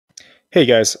Hey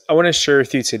guys, I want to share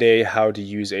with you today how to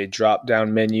use a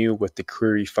drop-down menu with the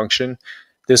query function.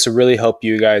 This will really help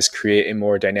you guys create a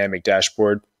more dynamic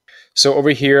dashboard. So over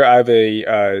here, I have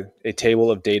a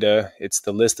table of data. It's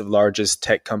the list of largest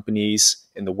tech companies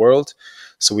in the world.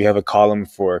 So we have a column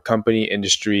for company,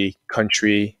 industry,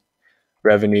 country,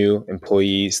 revenue,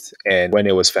 employees, and when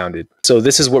it was founded. So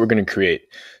this is what we're going to create.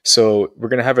 So we're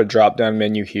going to have a drop down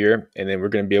menu here, and then we're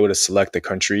going to be able to select the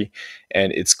country,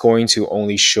 and it's going to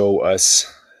only show us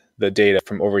the data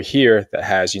from over here that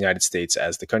has United States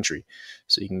as the country.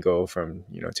 So you can go from,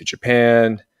 to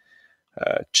Japan,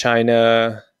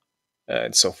 China,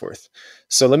 and so forth.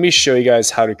 So let me show you guys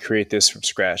how to create this from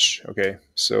scratch. Okay,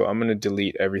 so I'm going to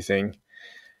delete everything,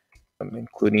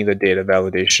 including the data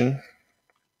validation.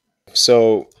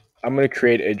 So I'm going to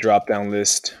create a drop-down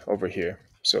list over here.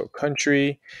 So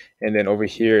country, and then over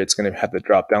here, it's going to have the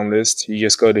drop-down list. You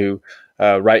just go to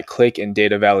right-click in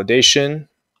data validation,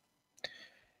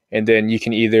 and then you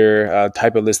can either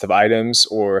type a list of items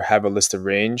or have a list of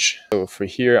range. So for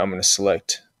here, I'm going to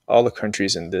select all the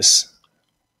countries in this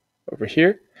over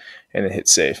here, and then hit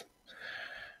save.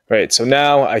 Right, so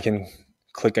now I can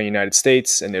click on United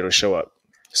States, and it'll show up.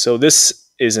 So this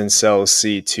is in cell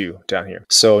C2 down here.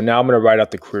 So now I'm going to write out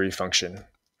the query function.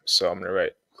 So I'm going to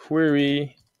write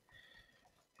query,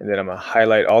 and then I'm going to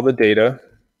highlight all the data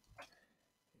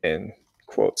in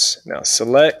quotes. Now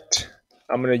select,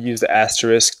 I'm going to use the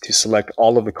asterisk to select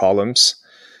all of the columns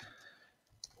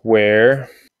where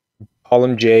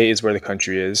column J is where the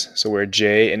country is. So where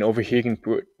J, and over here you can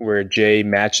put where J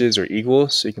matches or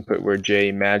equals. So you can put where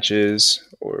J matches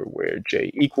or where J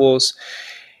equals.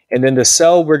 And then the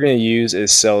cell we're going to use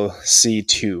is cell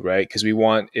C2, right? Because we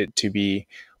want it to be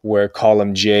where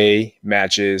column J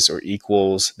matches or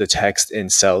equals the text in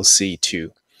cell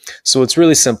C2. So it's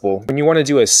really simple. When you want to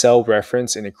do a cell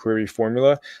reference in a query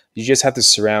formula, you just have to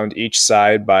surround each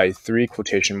side by 3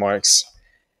 quotation marks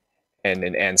and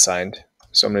an and sign.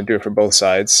 So I'm going to do it for both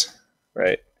sides,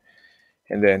 right?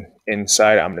 And then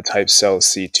inside, I'm going to type cell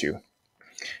C2.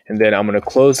 And then I'm going to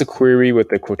close the query with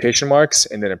the quotation marks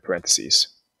and then a parentheses.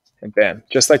 And bam,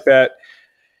 just like that,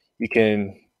 you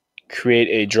can create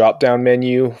a drop-down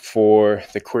menu for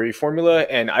the query formula.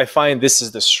 And I find this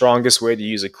is the strongest way to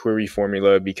use a query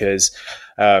formula because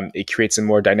it creates a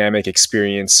more dynamic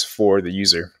experience for the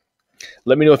user.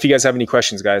 Let me know if you guys have any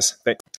questions, guys. Thanks.